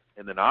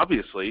 and then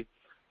obviously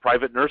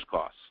private nurse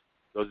costs.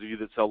 Those of you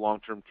that sell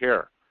long-term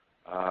care,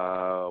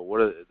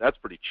 that's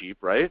pretty cheap,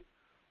 right?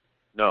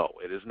 No,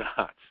 it is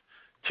not.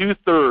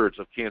 2/3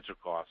 of cancer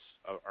costs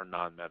are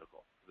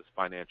non-medical, this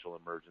financial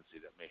emergency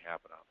that may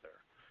happen out there.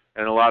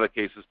 And in a lot of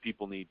cases,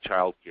 people need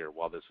child care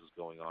while this is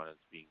going on and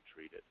it's being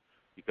treated,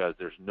 because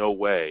there's no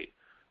way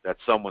that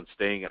someone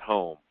staying at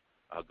home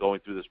going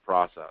through this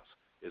process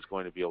is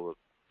going to be able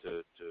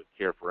to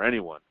care for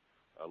anyone,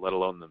 let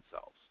alone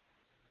themselves.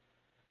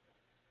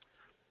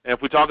 And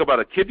if we talk about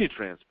a kidney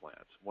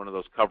transplant, one of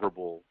those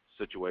coverable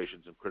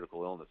situations in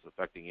critical illness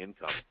affecting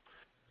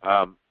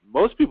income,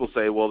 most people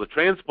say, well, the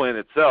transplant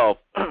itself,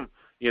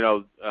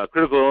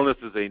 critical illness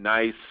is a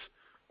nice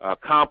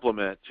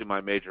complement to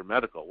my major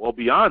medical. Well,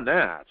 beyond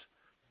that,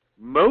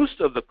 most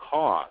of the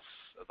costs,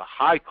 the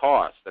high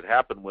costs that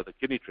happen with a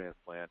kidney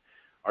transplant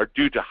are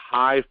due to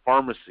high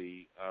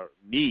pharmacy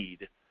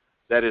need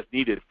that is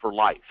needed for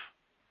life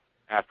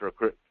after a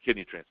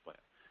kidney transplant.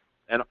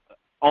 And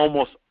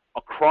almost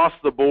across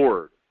the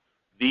board,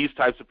 these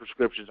types of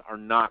prescriptions are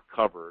not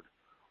covered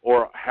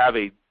or have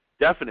a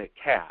definite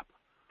cap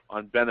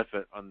on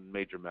benefit on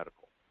major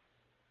medical.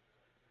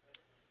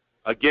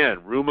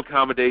 Again, room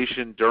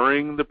accommodation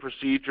during the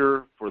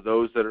procedure for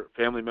those that are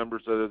family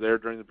members that are there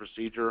during the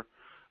procedure,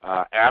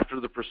 after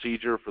the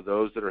procedure for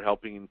those that are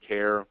helping in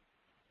care.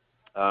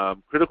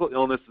 Critical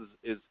illness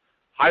is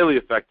highly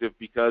effective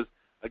because,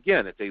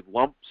 again, it's a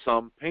lump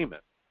sum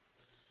payment,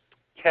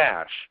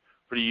 cash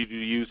for you to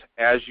use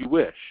as you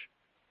wish.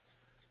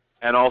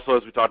 And also,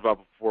 as we talked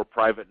about before,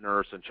 private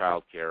nurse and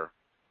child care,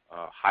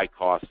 high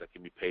costs that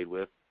can be paid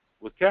with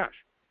cash.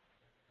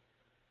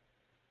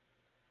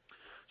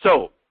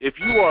 So, if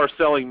you are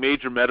selling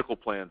major medical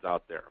plans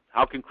out there,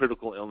 how can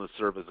critical illness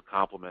serve as a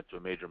complement to a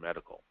major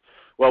medical?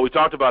 Well, we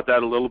talked about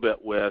that a little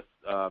bit with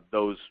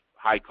those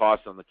high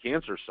costs on the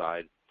cancer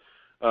side.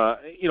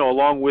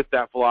 Along with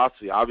that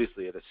philosophy,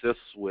 obviously it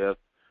assists with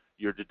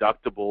your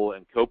deductible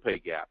and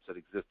copay gaps that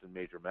exist in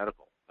major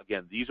medical.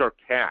 Again, these are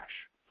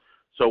cash.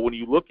 So when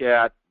you look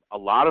at a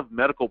lot of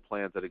medical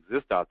plans that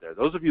exist out there,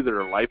 those of you that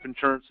are life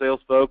insurance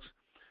sales folks,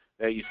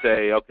 that you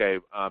say, okay,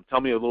 tell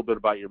me a little bit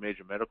about your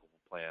major medical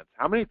plans.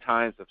 How many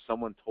times have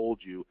someone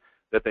told you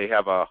that they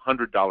have a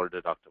 $100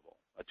 deductible,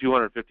 a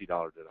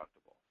 $250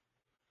 deductible?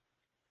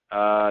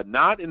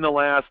 Not in the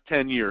last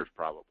 10 years,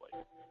 probably.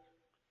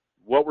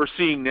 What we're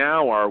seeing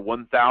now are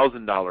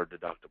 $1,000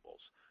 deductibles,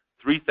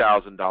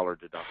 $3,000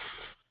 deductibles,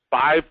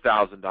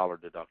 $5,000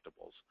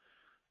 deductibles.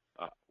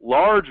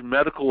 Large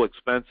medical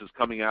expenses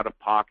coming out of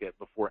pocket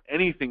before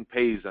anything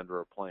pays under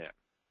a plan.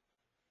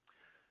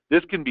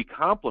 This can be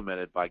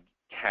complemented by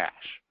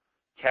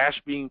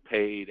cash being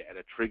paid at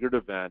a triggered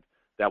event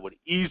that would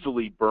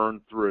easily burn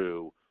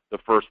through the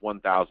first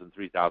 $1,000,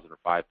 $3,000, or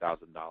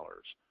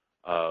 $5,000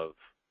 of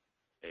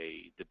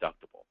a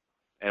deductible,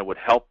 and would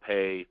help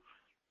pay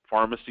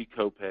pharmacy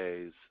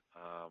copays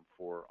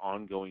for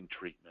ongoing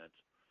treatment.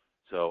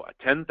 So a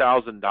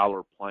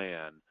 $10,000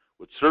 plan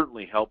would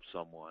certainly help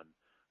someone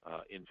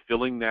in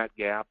filling that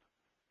gap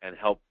and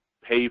help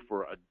pay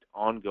for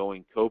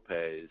ongoing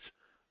copays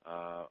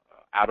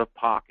out of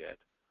pocket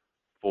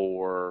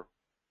for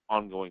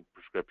ongoing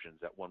prescriptions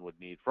that one would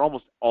need for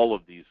almost all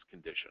of these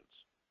conditions.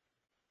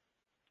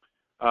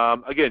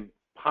 Again,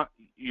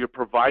 you're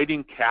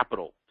providing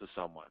capital to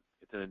someone.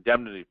 It's an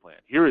indemnity plan.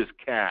 Here is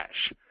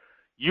cash.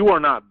 You are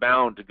not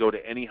bound to go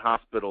to any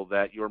hospital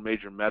that your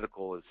major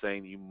medical is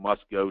saying you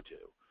must go to.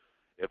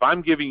 If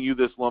I'm giving you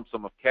this lump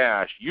sum of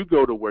cash, you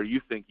go to where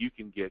you think you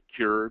can get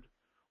cured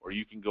or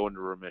you can go into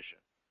remission.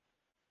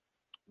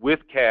 With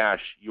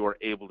cash, you are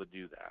able to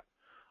do that.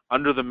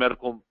 Under the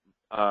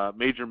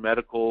major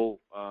medical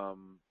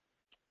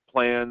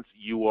plans,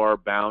 you are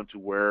bound to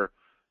where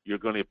you're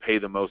going to pay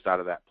the most out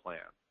of that plan.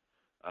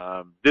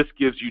 This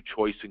gives you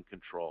choice and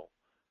control.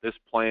 This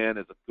plan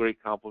is a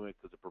great complement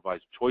because it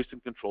provides choice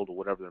and control to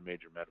whatever their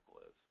major medical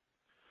is.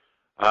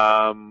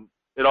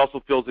 It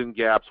also fills in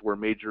gaps where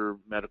major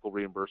medical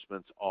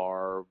reimbursements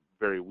are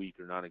very weak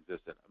or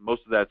non-existent.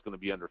 Most of that's going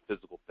to be under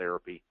physical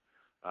therapy,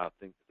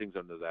 things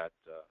under that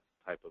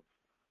type of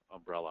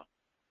umbrella.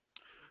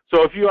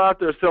 So if you're out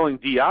there selling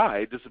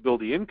DI,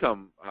 disability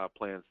income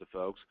plans to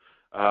folks,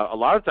 a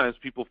lot of times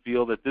people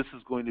feel that this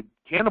is going to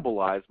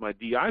cannibalize my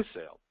DI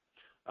sale.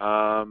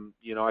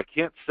 I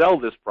can't sell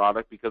this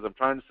product because I'm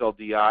trying to sell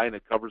DI and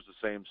it covers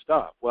the same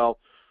stuff. Well,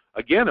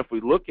 again, if we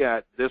look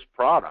at this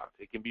product,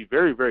 it can be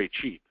very, very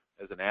cheap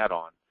as an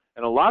add-on.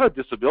 And a lot of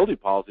disability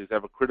policies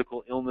have a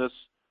critical illness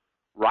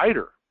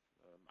rider.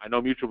 I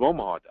know Mutual of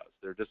Omaha does.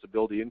 Their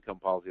disability income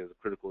policy has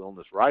a critical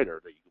illness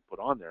rider that you can put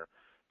on there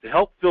to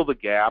help fill the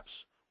gaps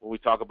when we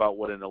talk about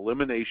what an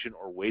elimination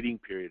or waiting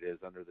period is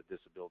under the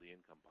disability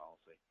income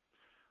policy.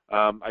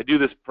 I do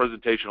this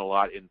presentation a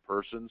lot in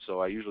person,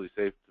 so I usually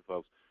say to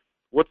folks,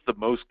 what's the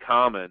most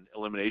common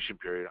elimination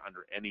period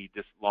under any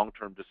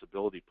long-term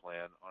disability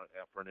plan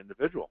for an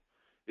individual?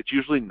 It's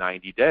usually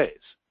 90 days.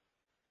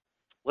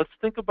 Let's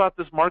think about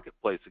this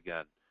marketplace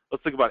again.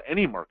 Let's think about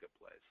any marketplace.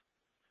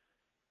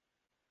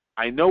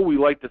 I know we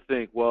like to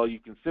think, well, you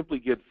can simply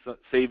get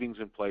savings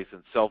in place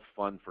and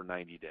self-fund for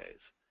 90 days.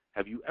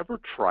 Have you ever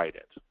tried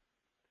it?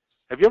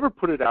 Have you ever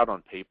put it out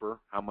on paper,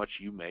 how much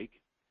you make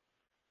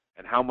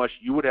and how much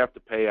you would have to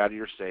pay out of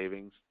your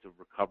savings to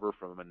recover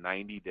from a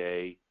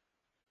 90-day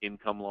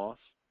income loss?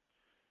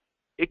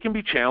 It can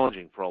be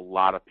challenging for a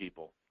lot of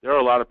people. There are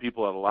a lot of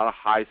people at a lot of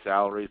high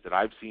salaries that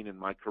I've seen in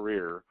my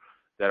career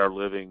that are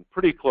living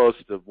pretty close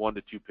to 1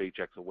 to 2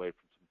 paychecks away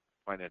from some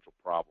financial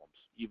problems,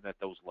 even at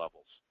those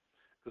levels,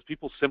 because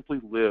people simply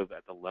live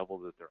at the level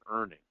that they're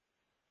earning.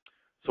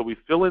 So we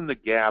fill in the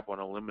gap on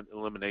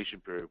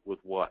elimination period with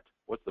what?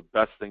 What's the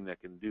best thing that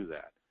can do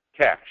that?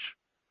 Cash.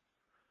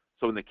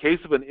 So in the case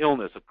of an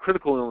illness, a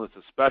critical illness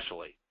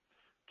especially,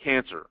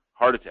 cancer,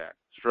 heart attack,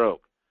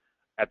 stroke,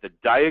 at the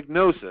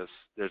diagnosis,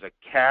 there's a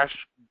cash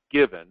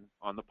given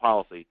on the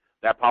policy.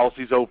 That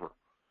policy's over.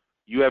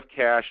 You have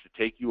cash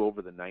to take you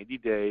over the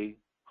 90-day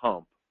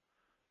hump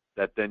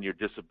that then your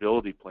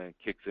disability plan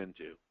kicks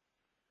into.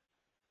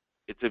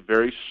 It's a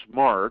very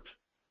smart,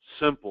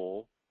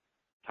 simple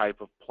type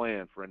of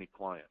plan for any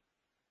client.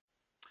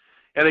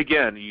 And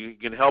again, you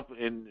can help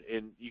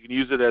you can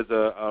use it as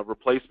a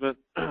replacement,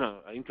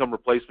 income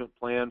replacement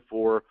plan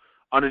for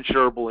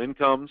uninsurable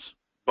incomes,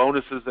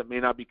 bonuses that may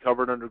not be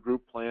covered under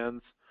group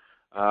plans,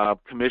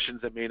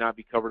 commissions that may not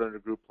be covered under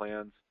group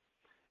plans.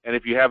 And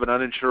if you have an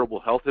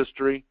uninsurable health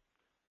history,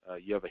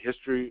 you have a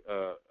history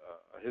of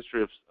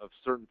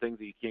certain things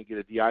that you can't get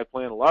a DI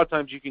plan, a lot of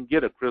times you can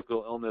get a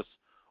critical illness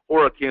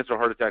or a cancer,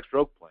 heart attack,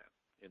 stroke plan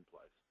in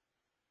place.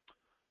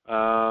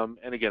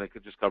 And again, it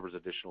just covers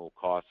additional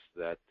costs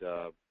that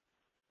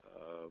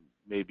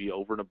may be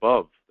over and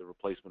above the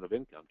replacement of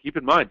income. Keep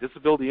in mind,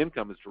 disability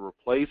income is to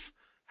replace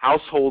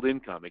household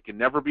income. It can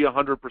never be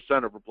 100%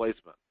 of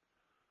replacement.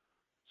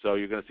 So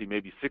you're going to see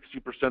maybe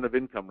 60% of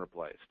income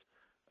replaced.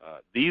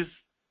 These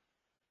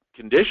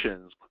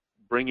conditions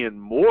bring in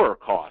more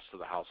costs to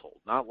the household,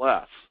 not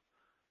less.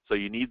 So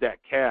you need that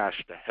cash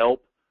to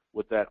help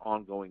with that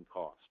ongoing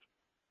cost.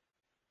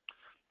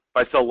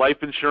 If I sell life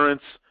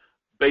insurance,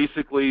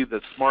 basically the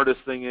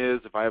smartest thing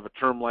is if I have a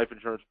term life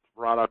insurance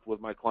product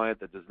with my client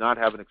that does not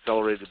have an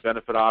accelerated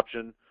benefit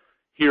option,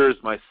 here's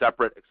my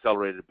separate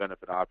accelerated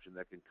benefit option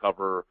that can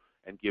cover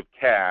and give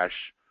cash,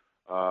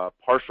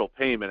 partial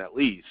payment at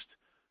least,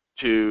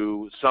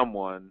 to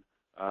someone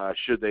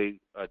should they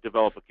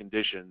develop a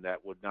condition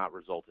that would not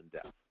result in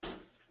death.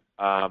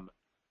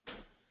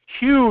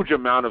 Huge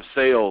amount of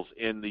sales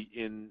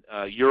in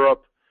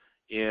Europe,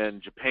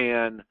 in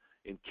Japan,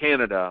 in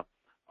Canada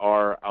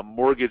are a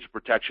mortgage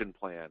protection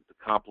plan to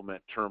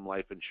complement term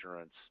life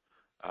insurance.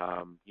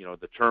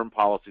 The term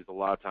policies a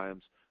lot of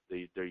times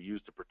they're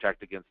used to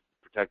protect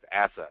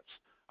assets.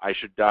 I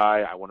should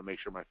die. I want to make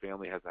sure my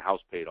family has the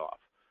house paid off.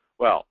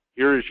 Well,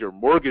 here is your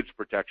mortgage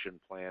protection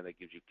plan that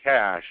gives you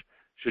cash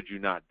should you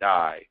not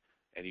die,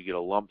 and you get a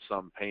lump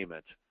sum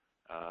payment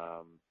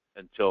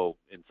until,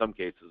 in some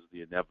cases,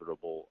 the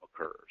inevitable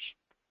occurs.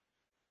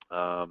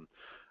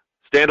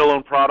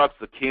 Standalone products,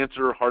 the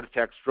cancer, heart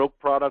attack, stroke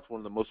products, one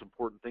of the most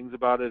important things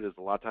about it is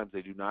a lot of times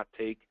they do not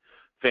take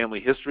family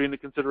history into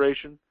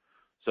consideration.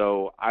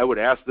 So I would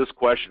ask this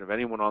question of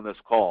anyone on this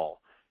call.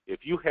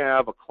 If you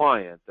have a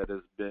client that has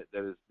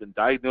been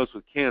diagnosed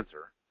with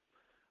cancer,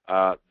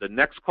 the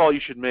next call you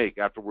should make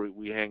after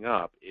we hang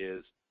up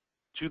is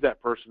to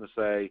that person to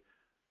say,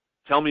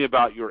 tell me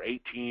about your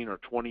 18 or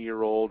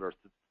 20-year-old or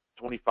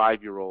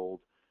 25-year-old,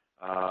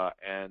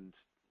 and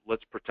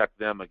let's protect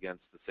them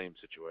against the same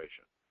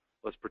situation.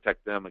 Let's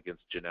protect them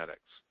against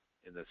genetics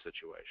in this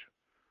situation.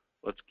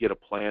 Let's get a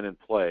plan in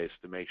place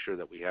to make sure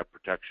that we have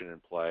protection in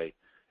play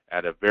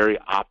at a very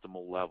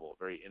optimal level,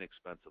 a very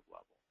inexpensive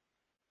level.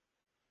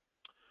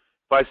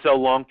 If I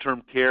sell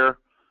long-term care,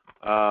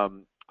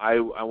 I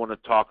want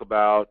to talk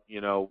about,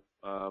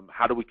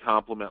 how do we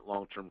complement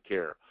long-term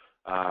care?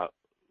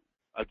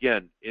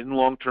 Again, in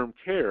long-term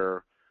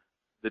care,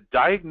 the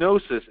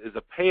diagnosis is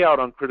a payout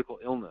on critical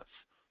illness.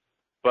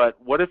 But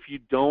what if you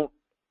don't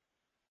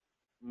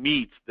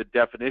meet the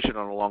definition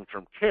on a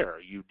long-term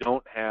care? You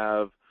don't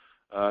have,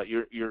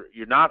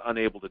 you're not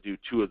unable to do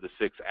 2 of the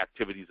 6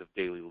 activities of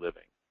daily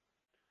living.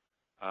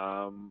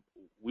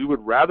 We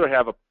would rather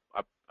have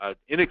an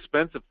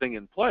inexpensive thing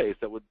in place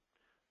that would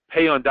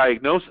pay on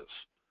diagnosis,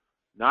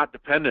 not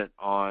dependent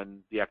on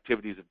the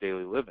activities of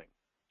daily living.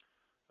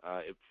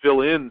 It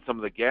fill in some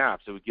of the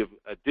gaps. It would give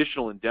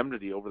additional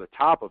indemnity over the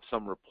top of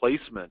some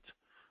replacement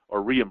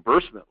or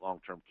reimbursement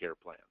long-term care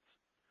plans.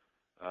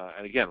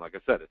 And again, like I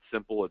said, it's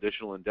simple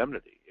additional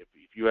indemnity.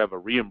 If you have a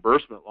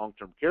reimbursement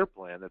long-term care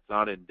plan that's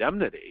not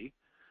indemnity,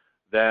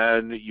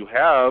 then you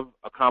have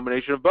a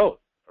combination of both,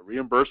 a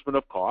reimbursement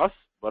of costs,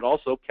 but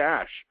also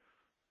cash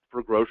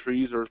for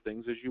groceries or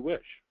things as you wish.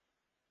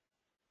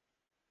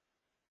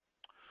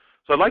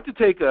 So I'd like to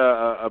take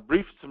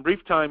some brief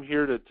time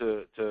here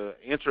to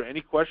answer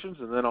any questions,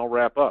 and then I'll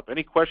wrap up.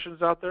 Any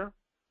questions out there?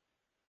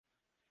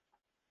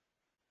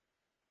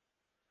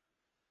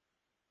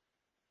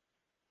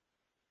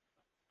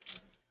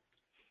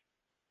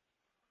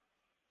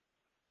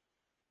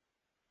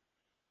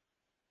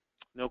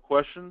 No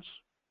questions?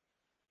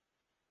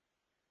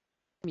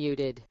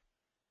 Muted.